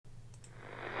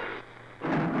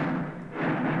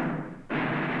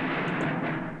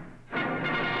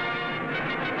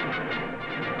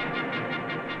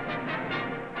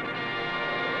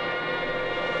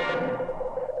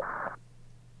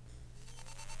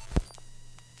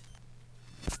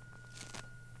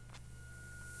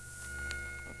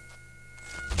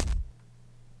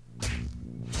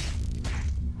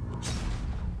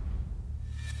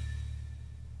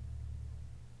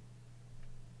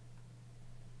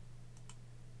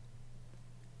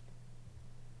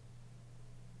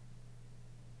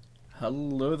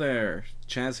Hello there,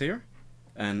 Chaz here,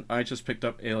 and I just picked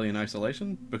up Alien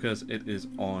Isolation because it is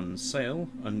on sale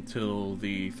until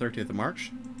the 30th of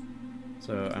March,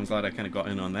 so I'm glad I kind of got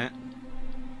in on that.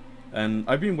 And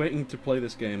I've been waiting to play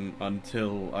this game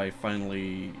until I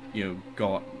finally,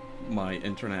 got my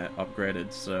internet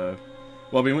upgraded, so...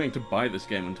 Well, I've been waiting to buy this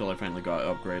game until I finally got it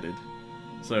upgraded,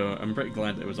 so I'm pretty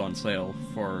glad it was on sale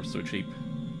for so cheap.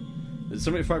 It's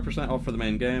 75% off for the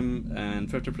main game, and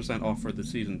 50% off for the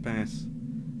season pass.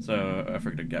 So I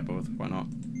figured I'd get both, why not?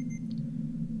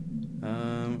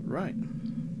 Right.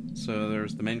 So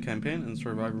there's the main campaign and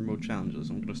survivor mode challenges.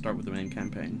 I'm going to start with the main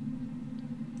campaign.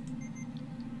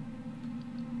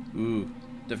 Ooh,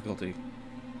 difficulty.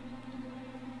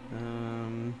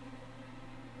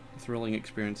 Thrilling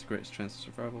experience, greatest chance of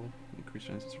survival, increased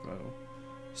chance of survival.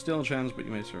 Still a chance, but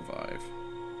you may survive.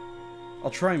 I'll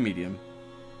try medium.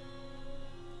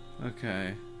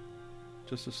 Okay,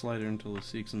 just a slider until the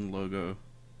Seegson logo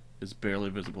is barely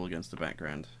visible against the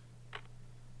background.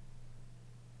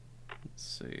 Let's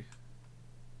see.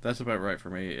 That's about right for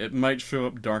me. It might show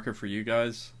up darker for you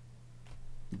guys,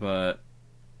 but,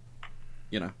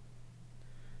 you know.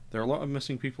 There are a lot of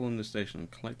missing people in the station.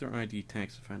 Collect their ID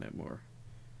tags to find out more.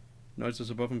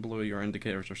 Noises above and below you are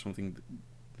indicators or something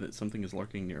that something is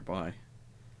lurking nearby.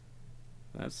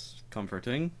 That's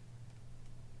comforting.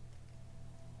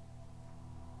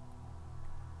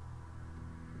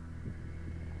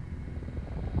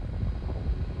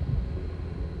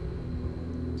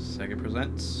 Sega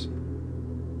presents,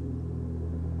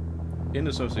 in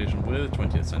association with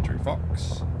 20th Century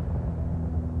Fox.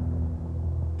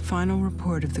 Final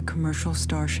report of the commercial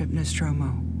starship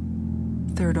Nostromo.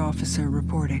 Third officer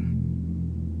reporting.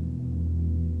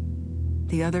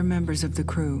 The other members of the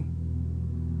crew: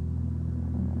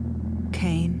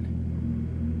 Kane,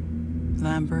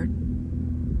 Lambert,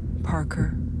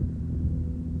 Parker,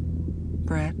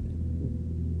 Brett,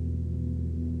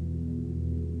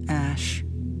 Ash,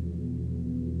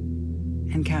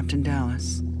 and Captain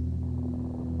Dallas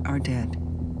are dead.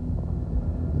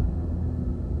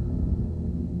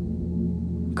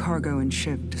 Cargo and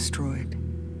ship destroyed.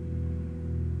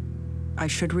 I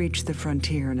should reach the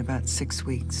frontier in about 6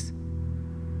 weeks.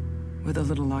 With a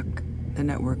little luck, the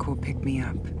network will pick me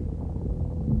up.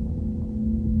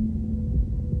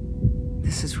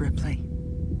 This is Ripley,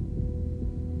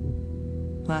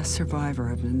 last survivor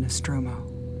of the Nostromo,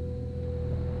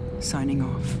 signing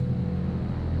off.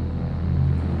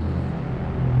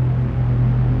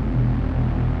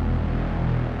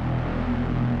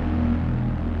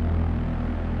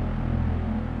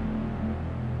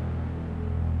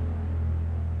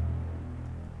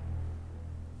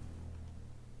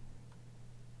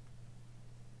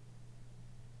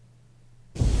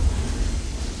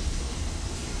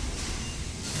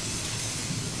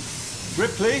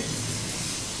 Ripley?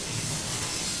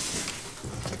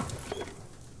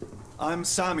 I'm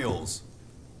Samuels.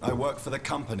 I work for the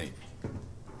company.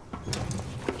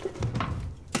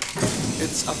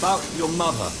 It's about your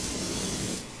mother.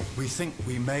 We think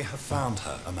we may have found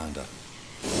her, Amanda.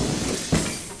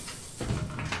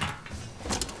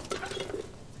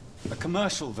 A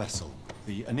commercial vessel,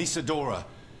 the Anisadora,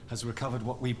 has recovered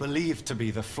what we believe to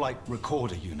be the flight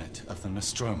recorder unit of the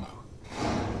Nostromo.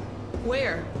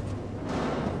 Where?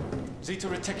 Zeta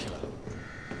Reticula.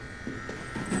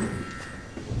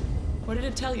 What did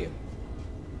it tell you?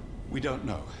 We don't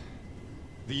know.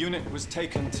 The unit was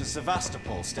taken to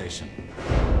Sevastopol station.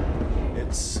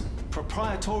 It's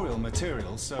proprietorial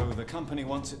material, so the company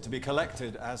wants it to be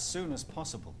collected as soon as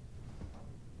possible.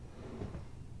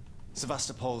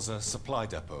 Sevastopol's a supply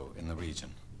depot in the region.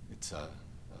 It's a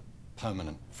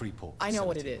permanent free port facility. I know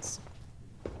what it is.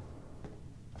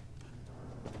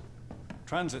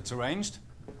 Transit's arranged.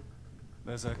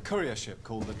 There's a courier ship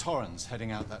called the Torrens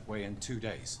heading out that way in 2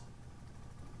 days.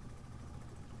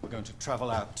 We're going to travel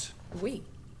out. We?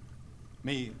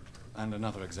 Me and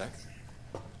another exec.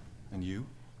 And you,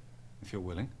 if you're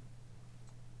willing.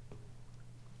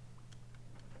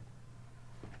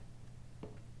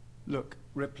 Look,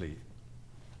 Ripley,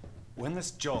 when this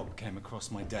job came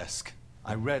across my desk,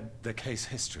 I read the case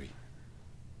history.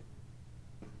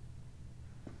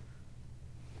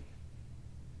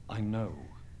 I know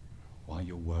why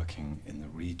you're working in the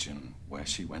region where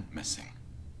she went missing.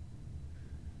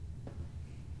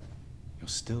 You're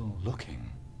still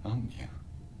looking, aren't you?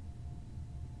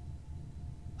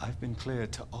 I've been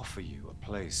cleared to offer you a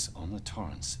place on the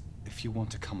Torrens if you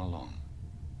want to come along.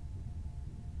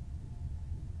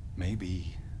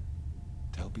 Maybe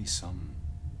there'll be some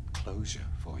closure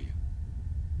for you.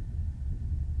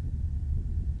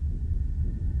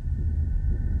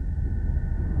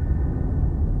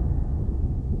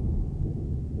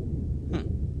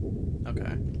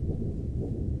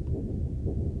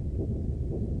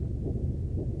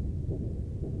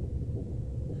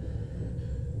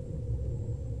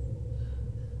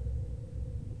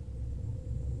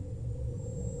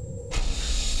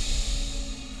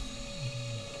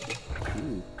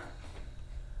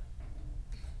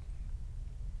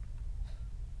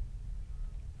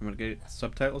 haven't got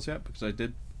subtitles yet because I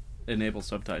did enable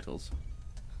subtitles.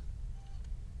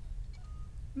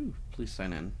 Ooh, please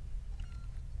sign in.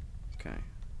 Okay.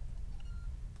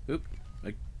 Oop,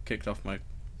 I kicked off my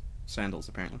sandals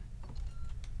apparently.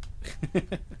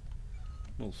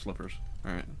 Little slippers.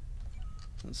 Alright.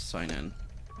 Let's sign in.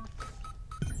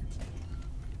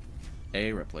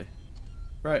 A. Ripley.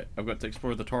 Right, I've got to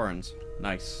explore the Torrens.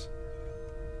 Nice.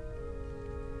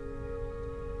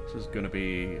 This is gonna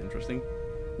be interesting.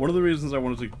 One of the reasons I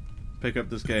wanted to pick up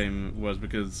this game was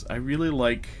because I really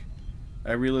like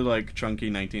chunky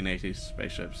 1980s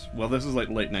spaceships. Well, this is like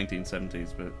late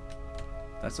 1970s, but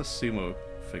that's a sumo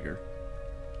figure.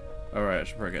 Alright, I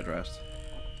should probably get dressed.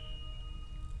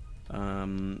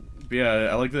 But yeah,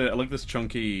 I like this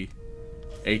chunky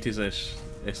 80s-ish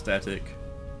aesthetic.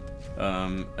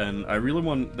 And I really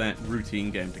want that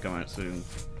routine game to come out soon.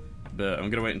 But I'm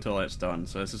gonna wait until that's done,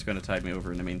 so this is gonna tide me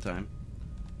over in the meantime.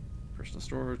 Personal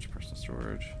storage, personal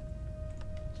storage.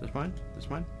 Is this mine? This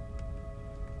mine?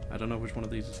 I don't know which one of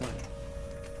these is mine.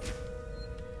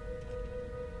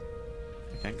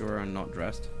 I can't go around not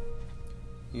dressed.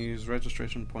 Use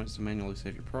registration points to manually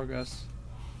save your progress.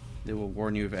 They will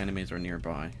warn you if enemies are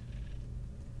nearby.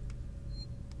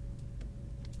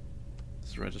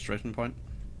 This is a registration point.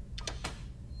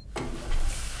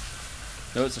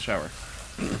 No, it's a shower.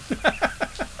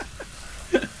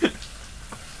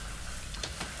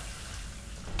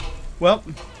 Well,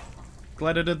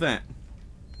 glad I did that.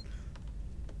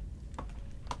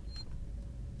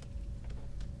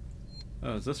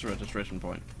 Oh, is this a registration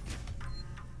point?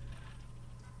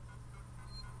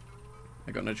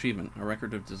 I got an achievement, a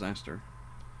record of disaster.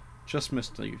 Just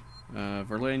missed you.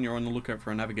 Verlaine, you're on the lookout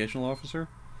for a navigational officer?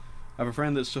 I have a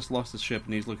friend that's just lost his ship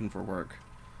and he's looking for work.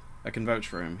 I can vouch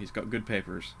for him. He's got good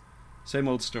papers. Same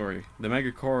old story. The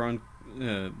Megacorps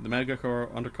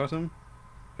undercut him.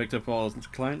 Picked up all his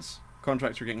clients.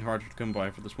 Contracts are getting harder to come by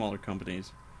for the smaller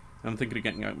companies. I'm thinking of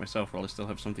getting out myself while I still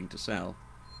have something to sell.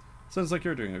 Sounds like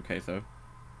you're doing okay, though.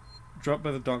 Dropped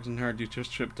by the docks and heard you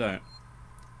just shipped out.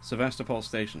 Sevastopol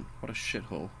station. What a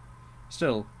shithole.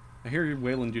 Still, I hear you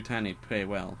Wayland Yutani pay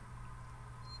well.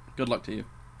 Good luck to you.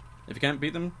 If you can't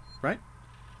beat them, right?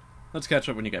 Let's catch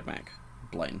up when you get back.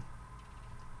 Blaine.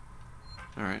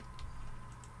 Alright.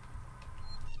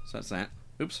 So that's that.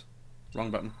 Oops. Wrong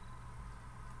button.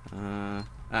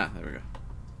 There we go.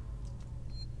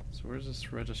 So where's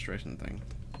this registration thing?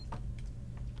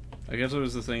 I guess it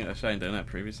was the thing I signed in at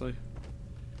previously.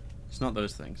 It's not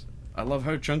those things. I love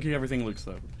how chunky everything looks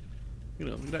though.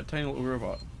 Look at that tiny little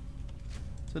robot.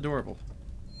 It's adorable.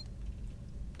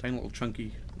 Tiny little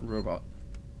chunky robot.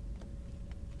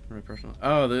 Very personal.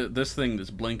 Oh, this thing that's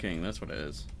blinking, that's what it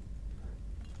is.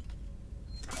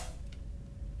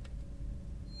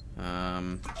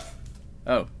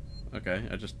 Oh, okay,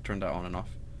 I just turned that on and off.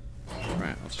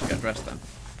 Right, let's just get dressed then.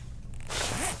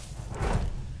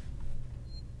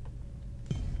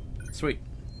 Sweet.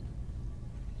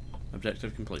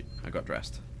 Objective complete. I got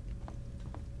dressed.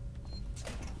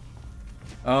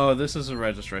 Oh, this is a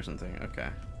registration thing. Okay.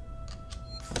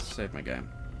 Let's save my game.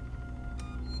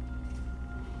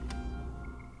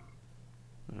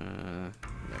 Yeah.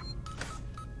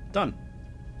 Done.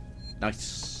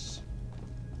 Nice.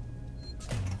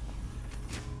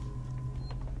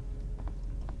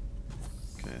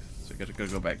 Okay, so I gotta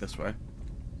go back this way.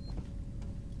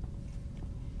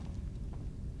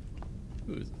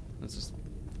 Ooh, that's just...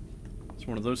 it's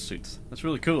one of those suits. That's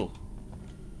really cool.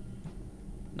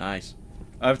 Nice.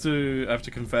 I have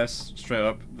to confess straight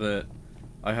up that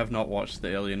I have not watched the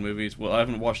Alien movies. Well, I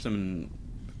haven't watched them in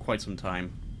quite some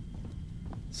time.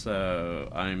 So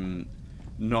I'm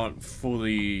not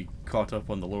fully caught up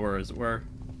on the lore, as it were.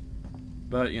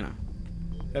 But, you know.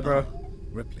 Hey, bro.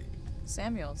 Ripley.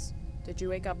 Samuels, did you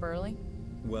wake up early?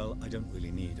 Well, I don't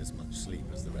really need as much sleep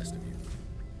as the rest of you.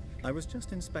 I was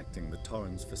just inspecting the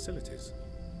Torrens facilities.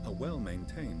 A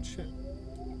well-maintained ship.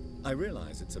 I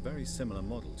realize it's a very similar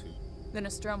model to... The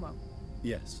Nostromo.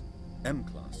 Yes,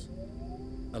 M-class.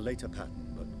 A later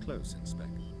pattern, but close in spec.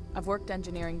 I've worked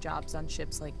engineering jobs on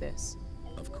ships like this.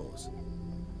 Of course.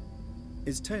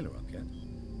 Is Taylor up yet?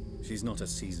 She's not a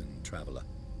seasoned traveler.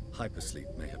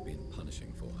 Hypersleep may have been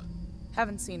punishing for her.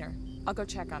 Haven't seen her. I'll go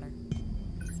check on her.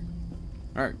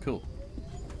 Alright, cool.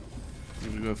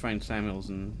 I'm gonna go find Samuels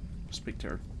and speak to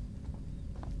her.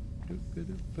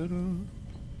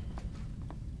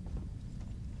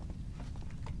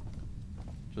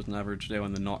 Just an average day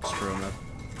on the Nostromo.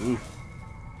 Ooh.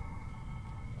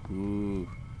 Ooh.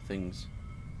 Things.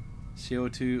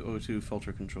 CO2, O2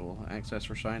 filter control. Access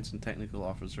for science and technical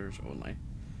officers only.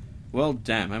 Well,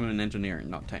 damn, I'm an engineer,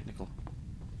 not technical.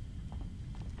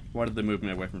 Why did they move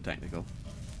me away from technical?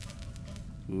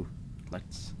 Ooh,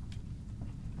 lights.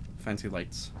 Fancy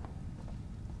lights.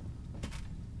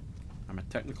 I'm a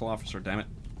technical officer, damn it.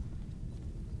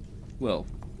 Well,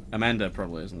 Amanda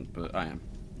probably isn't, but I am.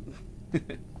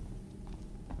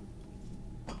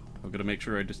 I've got to make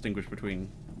sure I distinguish between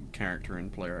character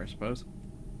and player, I suppose.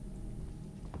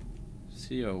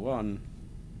 CO1.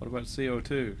 What about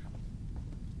CO2?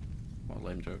 What a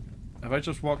lame joke. Have I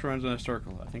just walked around in a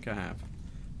circle? I think I have.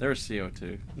 There's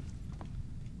CO2.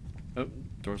 Oh,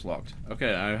 door's locked.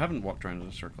 Okay, I haven't walked around in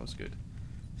a circle, that's good.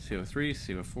 CO3,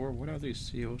 CO4, what are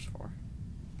these COs for?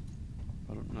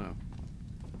 I don't know.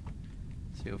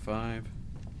 CO5.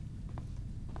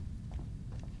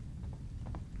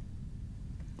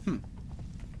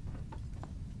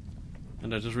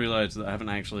 And I just realized that I haven't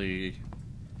actually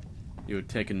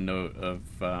taken note of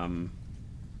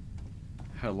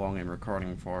how long I'm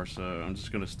recording for, so I'm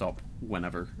just going to stop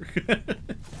whenever.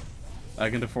 I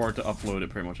can afford to upload at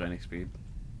pretty much any speed.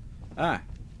 Ah!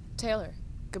 Taylor,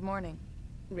 good morning.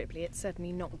 Ripley, it's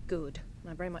certainly not good.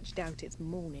 I very much doubt it's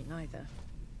morning either.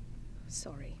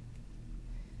 Sorry.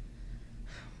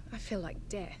 I feel like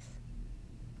death.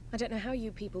 I don't know how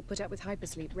you people put up with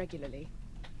hypersleep regularly.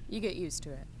 You get used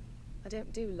to it. I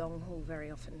don't do long haul very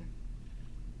often.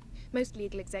 Most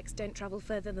legal execs don't travel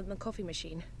further than the coffee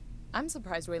machine. I'm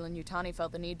surprised Weyland-Yutani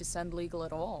felt the need to send legal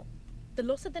at all. The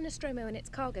loss of the Nostromo and its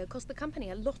cargo cost the company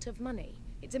a lot of money.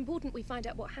 It's important we find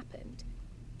out what happened.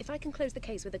 If I can close the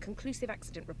case with a conclusive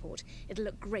accident report, it'll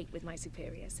look great with my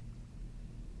superiors.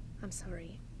 I'm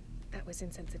sorry. That was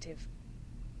insensitive.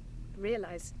 I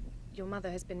realize your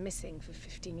mother has been missing for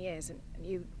 15 years and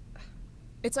you...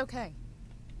 It's okay.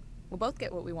 We'll both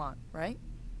get what we want, right?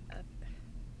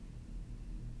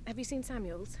 Have you seen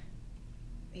Samuels?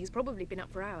 He's probably been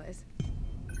up for hours.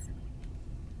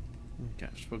 Okay,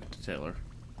 I've spoken to Taylor.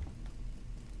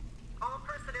 All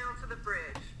personnel to the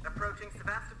bridge. Approaching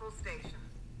Sevastopol station.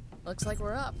 Looks like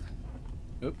we're up.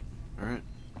 Oop, alright.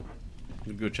 I'm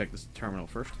gonna go check this terminal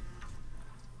first.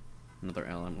 Another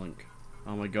LM link.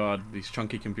 Oh my god, these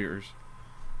chunky computers.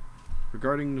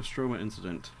 Regarding Nostromo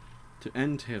incident. To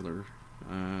N. Taylor.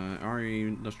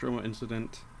 RE Nostromo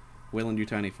incident.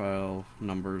 Weyland-Yutani file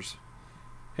numbers.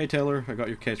 Hey Taylor, I got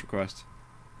your case request.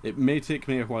 It may take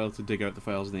me a while to dig out the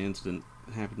files of the incident.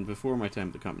 It happened before my time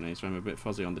at the company, so I'm a bit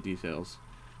fuzzy on the details.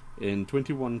 In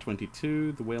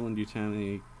 2122, the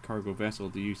Weyland-Yutani cargo vessel,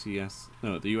 the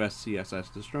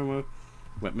USCSS Nostromo,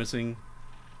 went missing.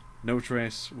 No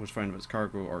trace was found of its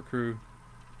cargo or crew.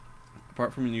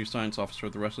 Apart from a new science officer,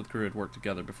 the rest of the crew had worked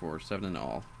together before, 7 in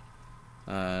all.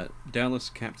 Dallas,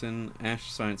 Captain,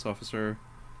 Ash, Science Officer,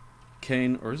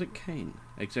 Kane, or is it Kane?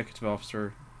 Executive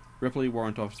Officer, Ripley,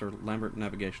 Warrant Officer, Lambert,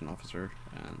 Navigation Officer,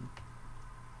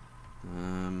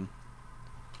 and...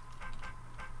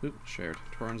 Ooh, shared.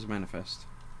 Torrens Manifest.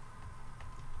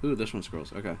 Ooh, this one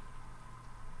scrolls, okay.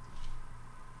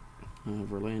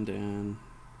 Verlaine Dan,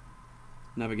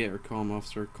 Navigator, Comm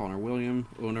Officer, Connor William,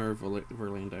 Owner,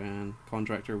 Verlaine Dan,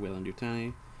 Contractor,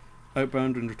 Weyland-Yutani,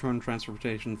 Outbound and return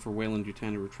transportation for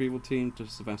Weyland-Yutani retrieval team to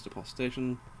Sevastopol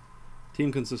station.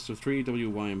 Team consists of 3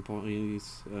 WY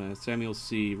employees, Samuel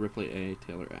C, Ripley A,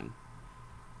 Taylor N.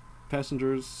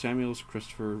 Passengers, Samuels,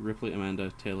 Christopher, Ripley,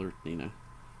 Amanda, Taylor, Nina.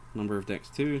 Number of decks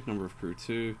 2, number of crew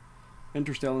 2.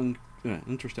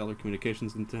 Interstellar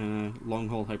communications antenna,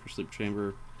 long-haul hypersleep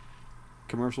chamber.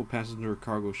 Commercial passenger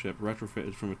cargo ship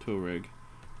retrofitted from a tow rig.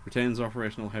 Retains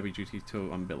operational heavy-duty tow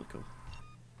umbilical.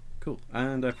 Cool.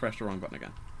 And I pressed the wrong button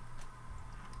again.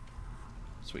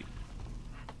 Sweet.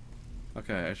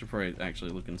 Okay, I should probably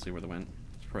actually look and see where they went.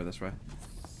 It's probably this way.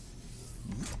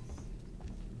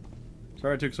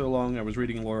 Sorry it took so long, I was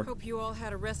reading lore. Hope you all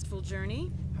had a restful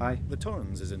journey. Hi. The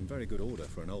Torrens is in very good order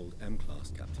for an old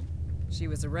M-class, Captain. She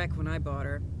was a wreck when I bought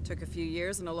her. Took a few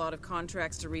years and a lot of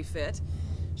contracts to refit.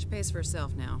 She pays for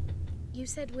herself now. You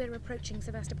said we're approaching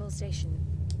Sevastopol station.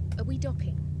 Are we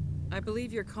docking? I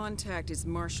believe your contact is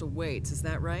Marshal Waits, is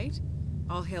that right?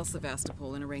 I'll hail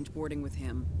Sevastopol and arrange boarding with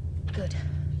him. Good.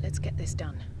 Let's get this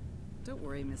done. Don't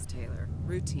worry, Miss Taylor.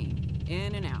 Routine.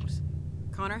 In and out.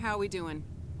 Connor, how we doing?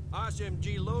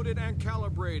 SMG loaded and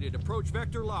calibrated. Approach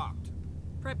vector locked.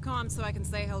 Prep comm so I can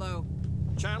say hello.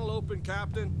 Channel open,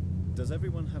 Captain. Does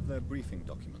everyone have their briefing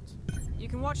documents? You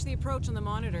can watch the approach on the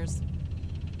monitors.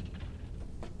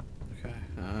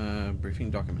 Okay, briefing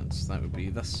documents. That would be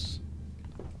this.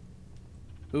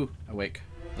 Ooh, awake.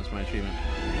 That's my achievement.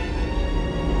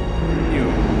 You.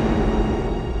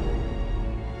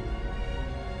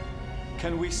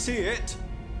 Can we see it?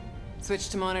 Switch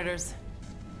to monitors.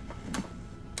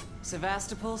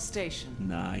 Sevastopol station.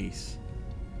 Nice.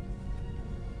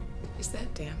 Is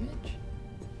that damage?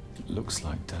 It looks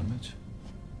like damage.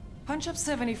 Punch up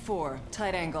 74,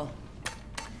 tight angle.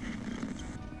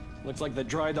 Looks like the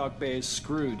dry dock bay is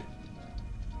screwed.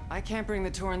 I can't bring the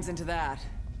Torrens into that.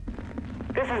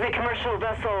 This is the commercial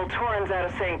vessel Torrens out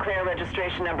of St. Clair,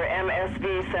 registration number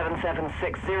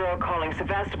MSV7760, calling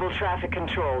Sevastopol traffic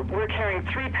control. We're carrying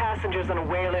 3 passengers on a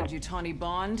Wayland. Yutani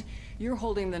Bond, you're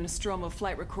holding the Nostromo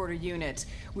flight recorder unit.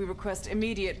 We request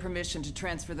immediate permission to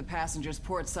transfer the passengers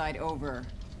port side over.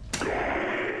 This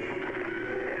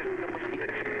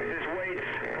Waits,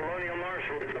 Colonial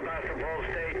Marshal, Sevastopol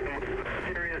State,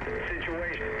 serious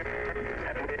situation.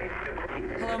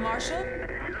 Hello, Marshal?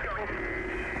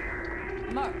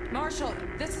 Marshal,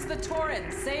 this is the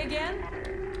Torrens. Say again?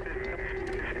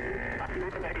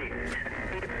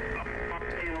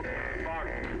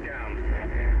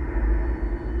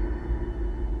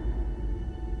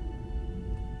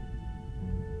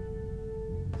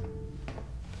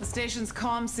 The station's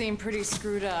comms seem pretty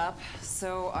screwed up,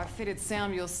 so I fitted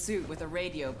Samuel's suit with a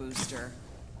radio booster.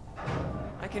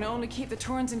 I can only keep the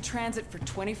Torrens in transit for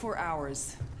 24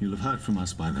 hours. You'll have heard from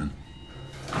us by then.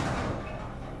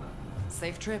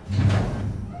 Safe trip.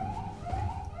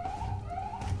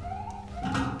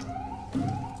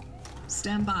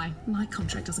 Stand by. My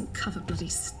contract doesn't cover bloody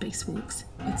spacewalks.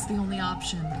 It's the only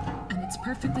option, and it's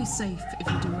perfectly safe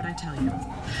if you do what I tell you.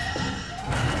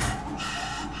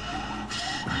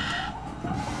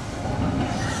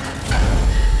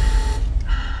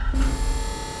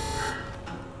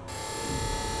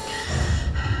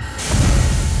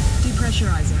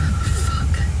 Depressurizing. Oh,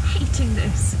 fuck. Hating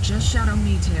this. Just shadow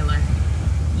me, Taylor.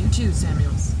 You too,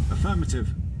 Samuels. Affirmative.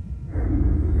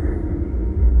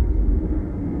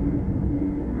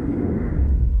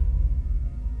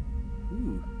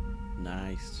 Ooh,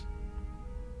 nice.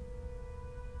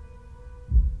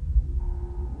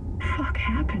 Fuck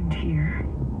happened here?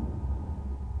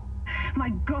 My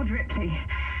God, Ripley.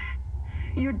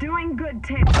 You're doing good,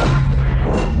 Taylor.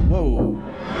 Whoa.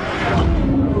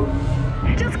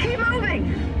 Just keep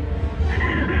moving.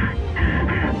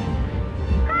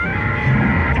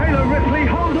 Taylor, Ripley,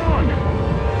 hold on!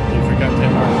 You forgot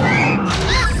Taylor.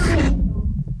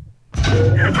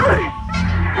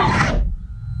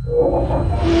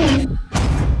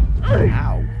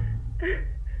 Ow.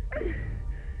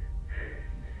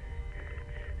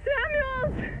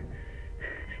 Samuels!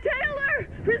 Taylor!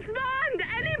 Respond!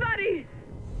 Anybody!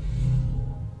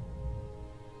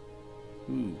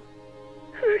 Ooh.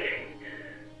 Okay.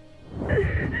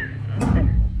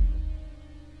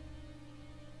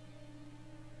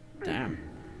 Damn.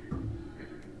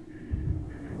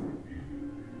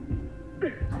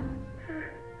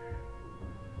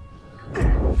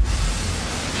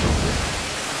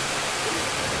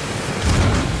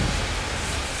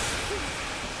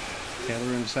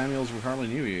 Taylor and Samuels were hardly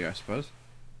new you, I suppose.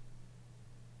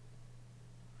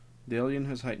 The alien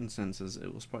has heightened senses.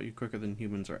 It will spot you quicker than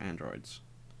humans or androids.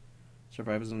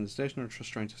 Survivors on the station are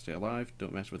just trying to stay alive.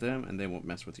 Don't mess with them, and they won't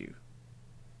mess with you.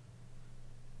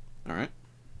 Alright.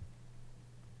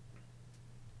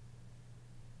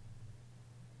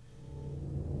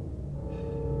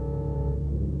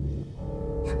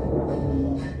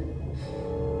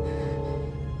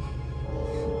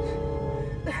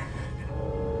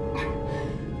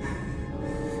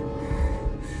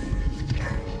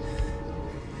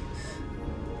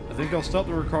 I think I'll stop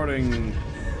the recording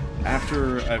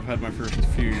after I've had my first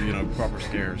few, you know, proper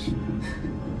scares.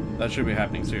 That should be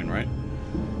happening soon, right?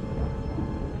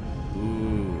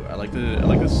 Ooh, I like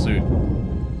the suit.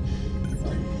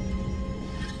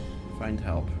 Find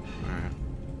help. Alright.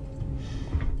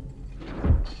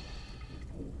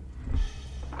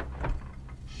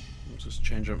 Let's just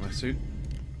change up my suit.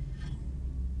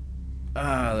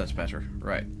 Ah, that's better.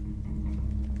 Right.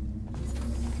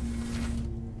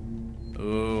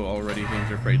 Oh, already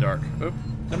things are pretty dark. Oh,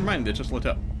 never mind, they just lit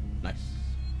up. Nice.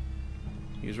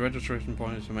 Use registration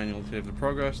pointers to manually save the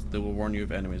progress. They will warn you if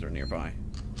enemies are nearby.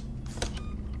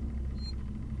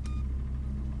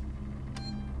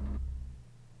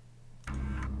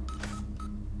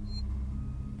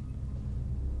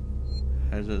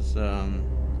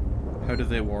 How do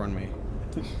they warn me?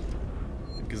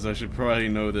 Because I should probably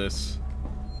know this.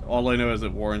 All I know is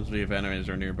it warns me if enemies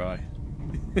are nearby.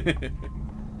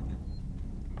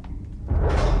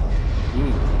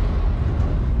 Ooh.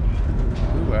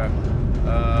 Ooh,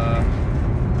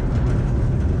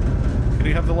 can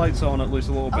you have the lights on at least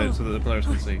a little bit so that the players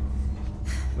can see?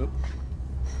 Oop.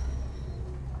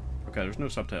 Okay, there's no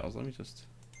subtitles. Let me just...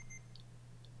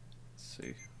 Let's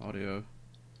see. Audio.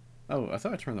 Oh, I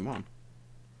thought I turned them on.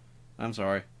 I'm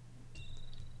sorry.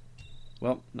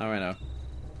 Well, now I know.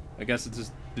 I guess it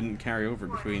just didn't carry over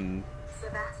between...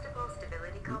 Sevastopol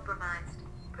stability compromised.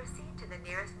 Proceed to the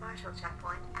nearest Marshall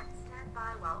checkpoint and stand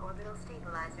by while orbital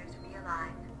stabilizers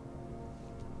realign.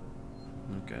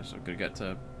 Okay, so could get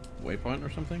to waypoint or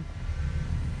something?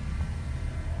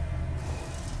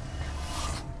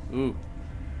 Ooh.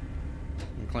 I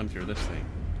can climb through this thing.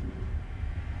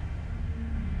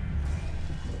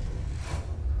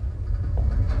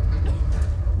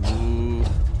 Ooh.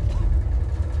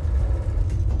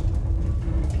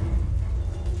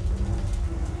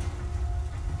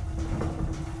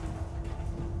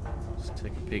 Let's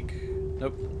take a peek.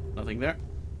 Nope, nothing there.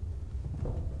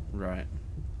 Right.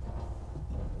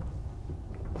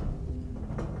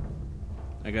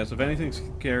 I guess if anything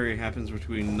scary happens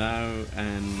between now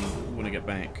and when I get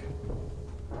back,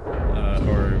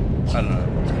 or I don't know,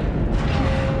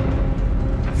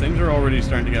 things are already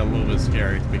starting to get a little bit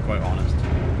scary, to be quite honest.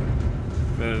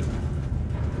 But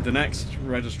the next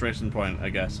registration point, I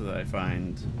guess, that I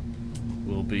find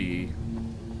will be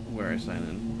where I sign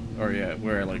in, or yeah,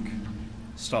 where I like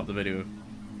stop the video.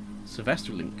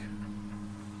 Sevastopol.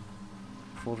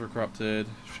 Folder corrupted,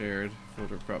 shared,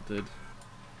 folder corrupted.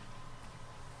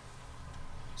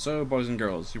 So, boys and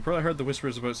girls, you've probably heard the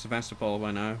whispers about Sevastopol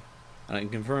by now, and I can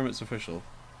confirm it's official.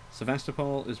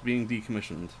 Sevastopol is being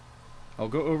decommissioned. I'll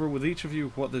go over with each of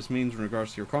you what this means in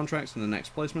regards to your contracts and the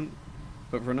next placement,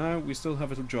 but for now, we still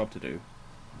have a job to do.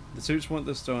 The suits want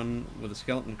this done with a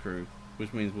skeleton crew,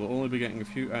 which means we'll only be getting a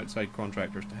few outside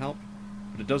contractors to help,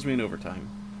 but it does mean overtime.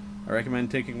 I recommend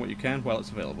taking what you can while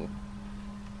it's available.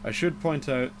 I should point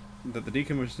out that the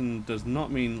decommission does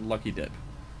not mean lucky dip.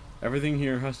 Everything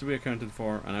here has to be accounted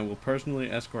for, and I will personally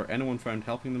escort anyone found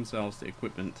helping themselves to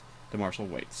equipment to Marshall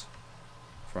Waits.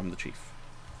 From the Chief.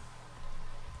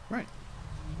 Right.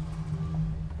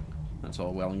 That's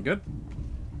all well and good.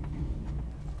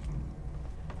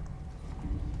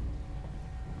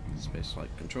 Space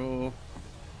flight control.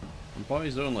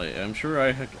 Employees only. I'm sure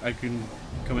I can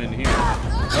come in here.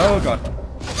 Oh god.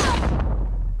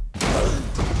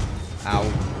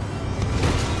 Ow.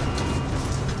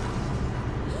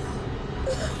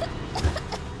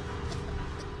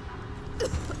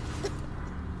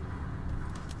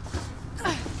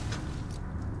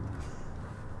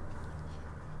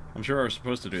 I'm sure I was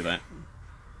supposed to do that.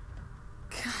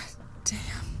 God damn.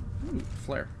 Ooh,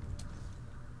 flare.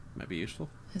 Might be useful.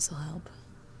 This'll help.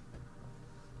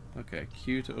 Okay,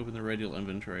 Q to open the radial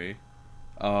inventory.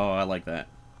 Oh, I like that.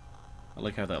 I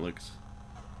like how that looks.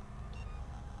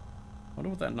 I wonder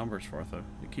what that number's for, though.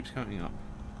 It keeps counting up.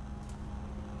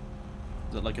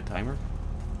 Is it like a timer?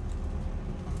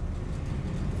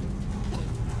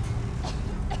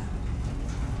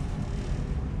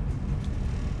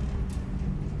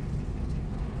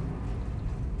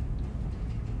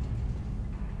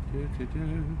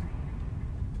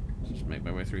 Just make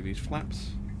my way through these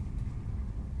flaps.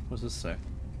 What's this say?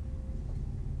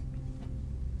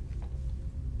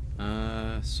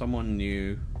 Someone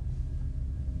new.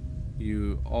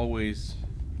 You always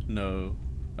know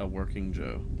a working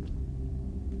Joe.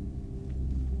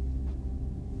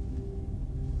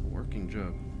 A working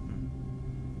Joe.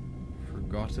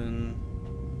 Forgotten.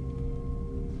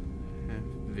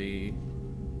 Heavy.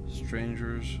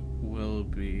 Strangers will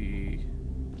be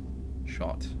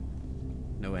shot.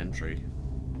 No entry.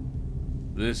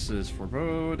 This is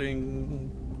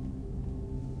foreboding.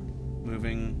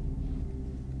 Moving.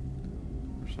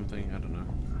 Or something, I don't know.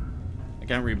 I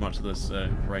can't read much of this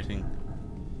writing.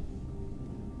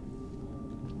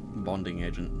 Bonding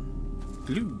agent.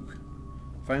 Glue.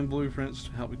 Find blueprints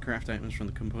to help you craft items from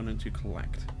the components you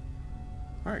collect.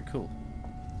 Alright, cool.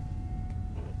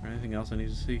 Anything else I need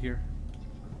to see here?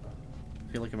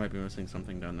 I feel like I might be missing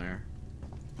something down there.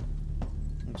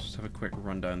 Let's just have a quick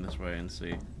run down this way and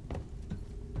see.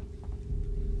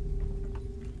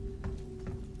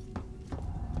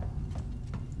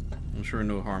 I'm sure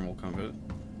no harm will come of it.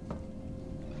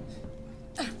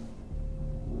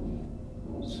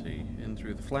 Let's see, in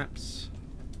through the flaps.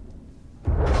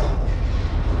 Oh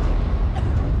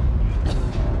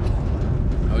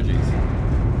jeez.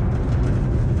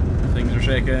 Things are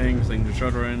shaking, things are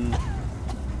shuddering.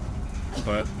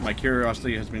 But my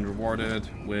curiosity has been rewarded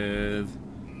with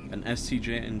an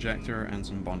STJ injector and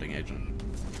some bonding agent.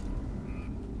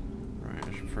 Right,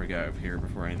 I should freak out of here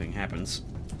before anything happens.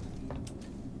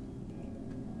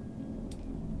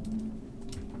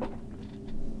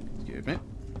 Excuse me.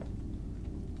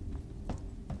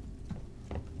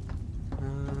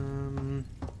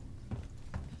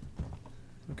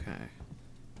 Okay.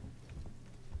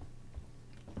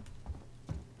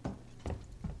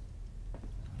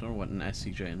 I don't know what an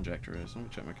SCJ injector is. Let me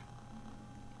check my...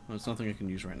 Well, it's nothing I can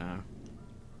use right now.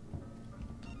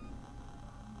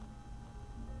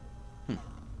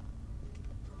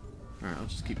 Alright,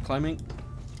 Just keep climbing.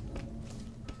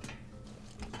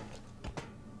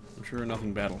 I'm sure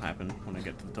nothing bad will happen when I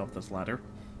get to the top of this ladder.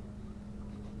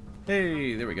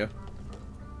 Hey, there we go.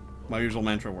 My usual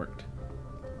mantra worked.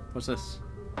 What's this?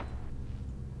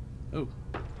 Oh.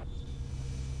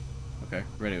 Okay,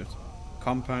 radios.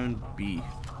 Compound B.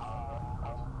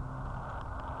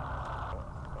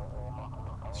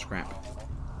 Scrap.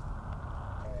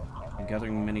 I'm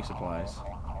gathering many supplies.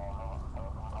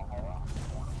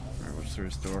 Alright, what's through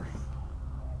this door?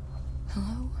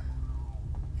 Hello?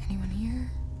 Anyone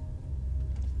here?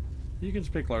 You can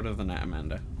speak louder than that,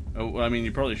 Amanda. Oh, well, I mean,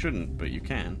 you probably shouldn't, but you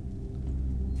can.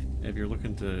 If you're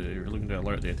looking to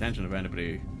alert the attention of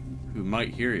anybody who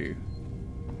might hear you,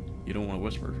 you don't want to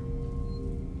whisper.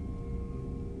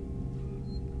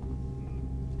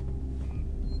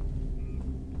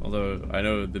 Although, I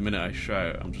know the minute I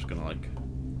shout, I'm just gonna like...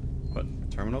 What?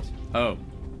 Terminals? Oh.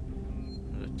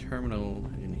 There's a terminal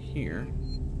in here.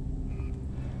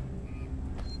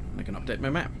 I can update my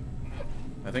map,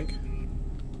 I think.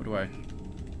 What do I...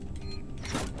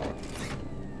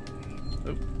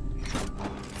 Oh.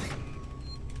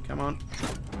 Come on.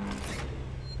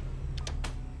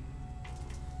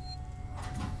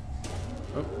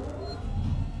 Oh.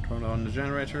 Turn on the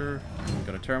generator. We've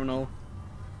got a terminal.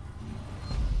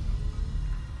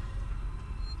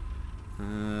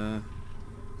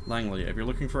 Langley, if you're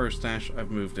looking for a stash,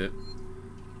 I've moved it.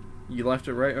 You left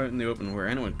it right out in the open where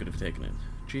anyone could have taken it.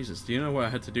 Jesus, do you know what I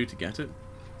had to do to get it?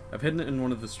 I've hidden it in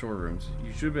one of the storerooms.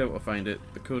 You should be able to find it.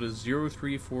 The code is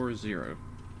 0340.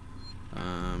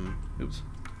 Oops.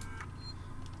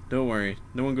 Don't worry,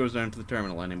 no one goes down to the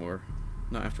terminal anymore.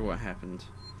 Not after what happened.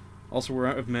 Also, we're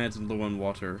out of meds and low on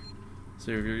water.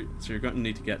 So you're going to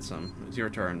need to get some. It's your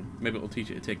turn. Maybe it'll teach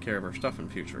you to take care of our stuff in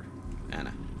future.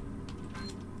 Anna.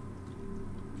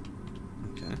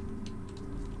 Okay.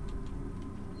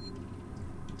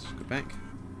 Let's go back.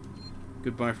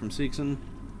 Goodbye from Seegson.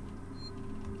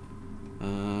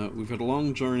 We've had a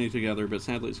long journey together, but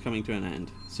sadly it's coming to an end.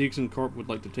 Seegson Corp would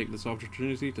like to take this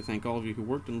opportunity to thank all of you who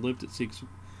worked and lived at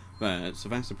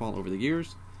Sevastopol over the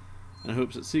years, and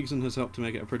hopes that Seegson has helped to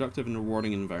make it a productive and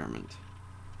rewarding environment.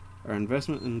 Our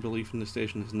investment and belief in the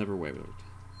station has never wavered.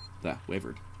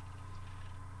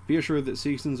 Be assured that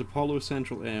Seegson's Apollo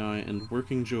Central AI and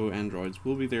Working Joe androids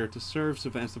will be there to serve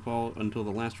Sevastopol until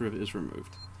the last rivet is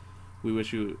removed. We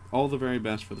wish you all the very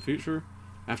best for the future.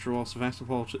 After all,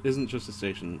 Sevastopol isn't just a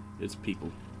station, it's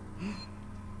people.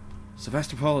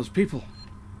 Sevastopol is people!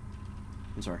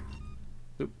 I'm sorry.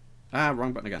 Oop. Ah,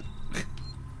 wrong button again.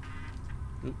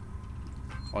 Oop.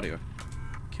 Audio.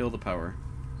 Kill the power.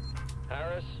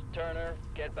 Harris, Turner,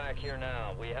 get back here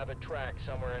now. We have a track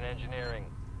somewhere in engineering.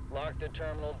 Lock the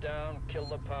terminal down, kill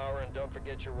the power, and don't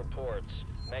forget your reports.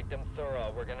 Make them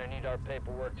thorough. We're gonna need our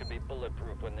paperwork to be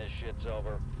bulletproof when this shit's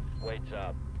over. Waits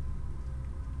up.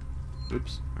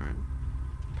 Oops. Alright.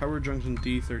 Power junction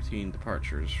D13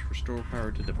 departures. Restore power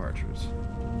to departures.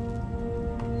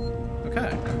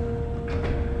 Okay.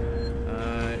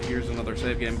 Here's another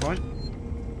save game point.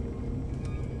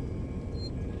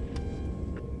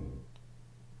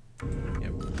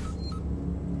 Yep.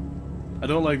 I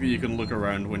don't like that you can look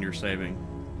around when you're saving.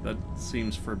 That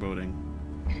seems foreboding.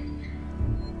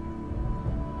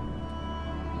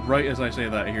 Right as I say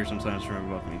that, I hear some sounds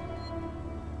from above me.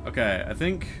 Okay, I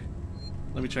think...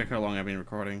 Let me check how long I've been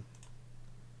recording.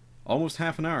 Almost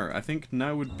half an hour. I think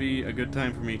now would be a good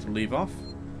time for me to leave off.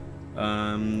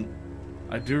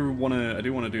 I do wanna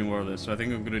do more of this, so I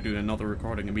think I'm gonna do another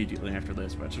recording immediately after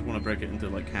this, but I just want to break it into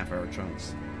like half-hour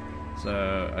chunks.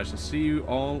 So I shall see you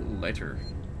all later.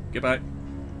 Goodbye.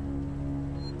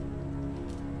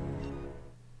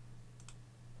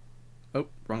 Oh,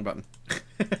 wrong button.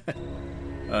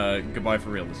 Goodbye for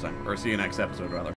real this time, or see you next episode rather.